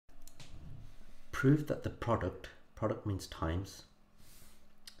prove that the product means times,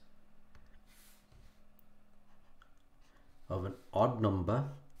 of an odd number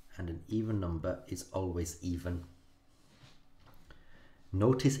and an even number is always even.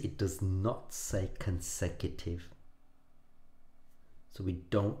 Notice it does not say consecutive, so we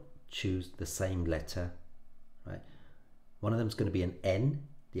don't choose the same letter, right? One of them is going to be an N,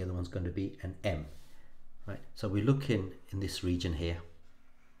 the other one's going to be an M, right? So we're looking in this region here,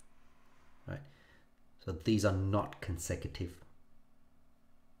 right? So these are not consecutive.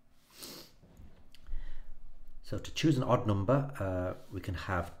 So to choose an odd number, we can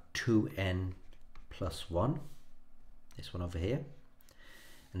have 2n plus 1, this one over here,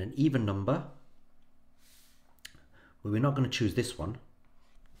 and an even number, well, we're not going to choose this one,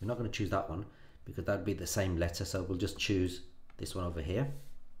 we're not going to choose that one, because that would be the same letter, so we'll just choose this one over here,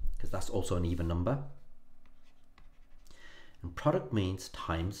 because that's also an even number. And product means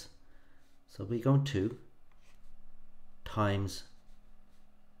times, so we're going to times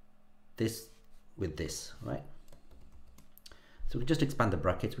this with this, right? So we can just expand the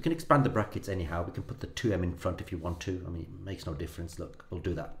brackets. We can expand the brackets anyhow. We can put the 2m in front if you want to. I mean, it makes no difference. Look, we'll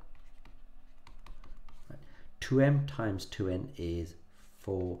do that. Right. 2m times 2n is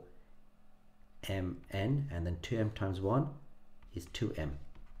 4mn, and then 2m times 1 is 2m.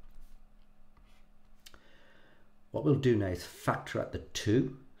 What we'll do now is factor out the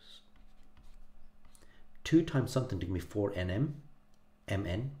 2. 2 times something to give me 4nm,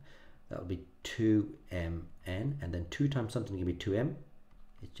 mn. That'll be 2mn, and then 2 times something to give me 2m.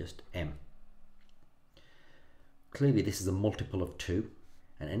 It's just m. Clearly this is a multiple of 2,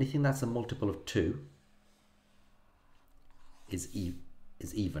 and anything that's a multiple of 2 is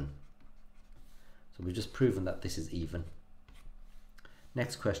even. So we've just proven that this is even.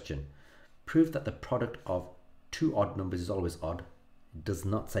 Next question. Prove that the product of two odd numbers is always odd. It does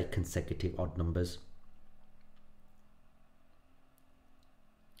not say consecutive odd numbers.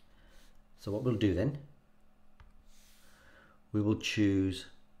 So what we'll do then, we will choose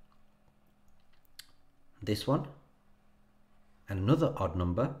this one and another odd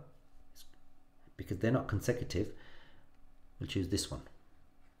number, because they're not consecutive. We'll choose this one.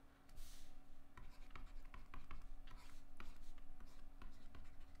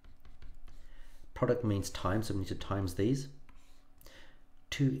 Product means times, so we need to times these.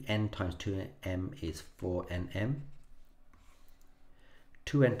 2n times 2m is 4nm.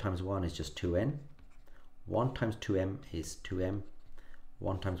 2n times 1 is just 2n. 1 times 2m is 2m.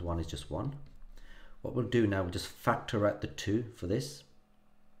 1 times 1 is just 1. What we'll do now, we'll just factor out the 2 for this.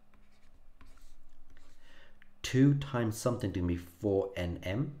 2 times something to give me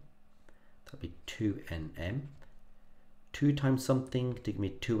 4nm. That'll be 2nm. 2 times something to give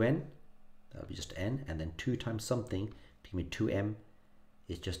me 2n. That'll be just n. And then 2 times something to give me 2m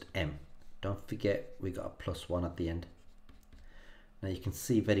is just m. Don't forget we got a plus 1 at the end. Now you can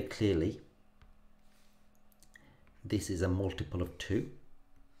see very clearly this is a multiple of 2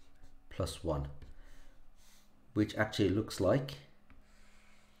 plus 1, which actually looks like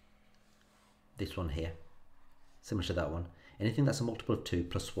this one here, similar to that one. Anything that's a multiple of 2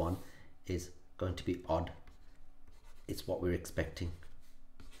 plus 1 is going to be odd. It's what we're expecting.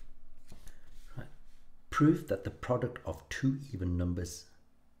 Right. Prove that the product of two even numbers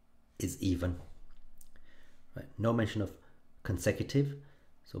is even. Right. No mention of consecutive.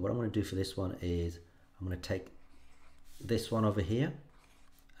 So what I'm going to do for this one is I'm going to take this one over here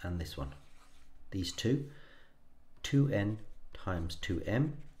and this one, these two. 2n times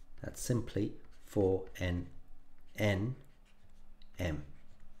 2m, that's simply 4nm. If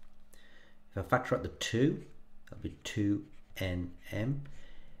I factor out the 2, that'll be 2nm.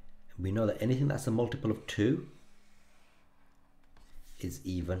 We know that anything that's a multiple of 2 is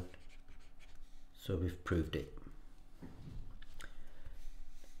even, so we've proved it.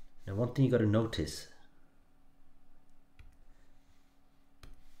 Now one thing you got to notice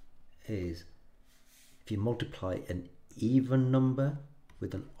is if you multiply an even number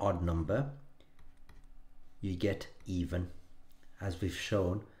with an odd number, you get even, as we've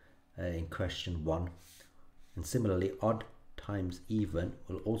shown in question 1. And similarly, odd times even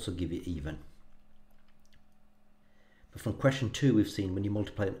will also give you even. But from question 2, we've seen when you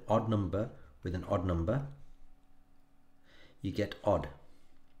multiply an odd number with an odd number, you get odd.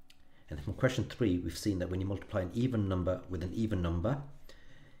 And from question 3, we've seen that when you multiply an even number with an even number,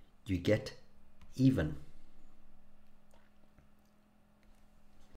 you get even.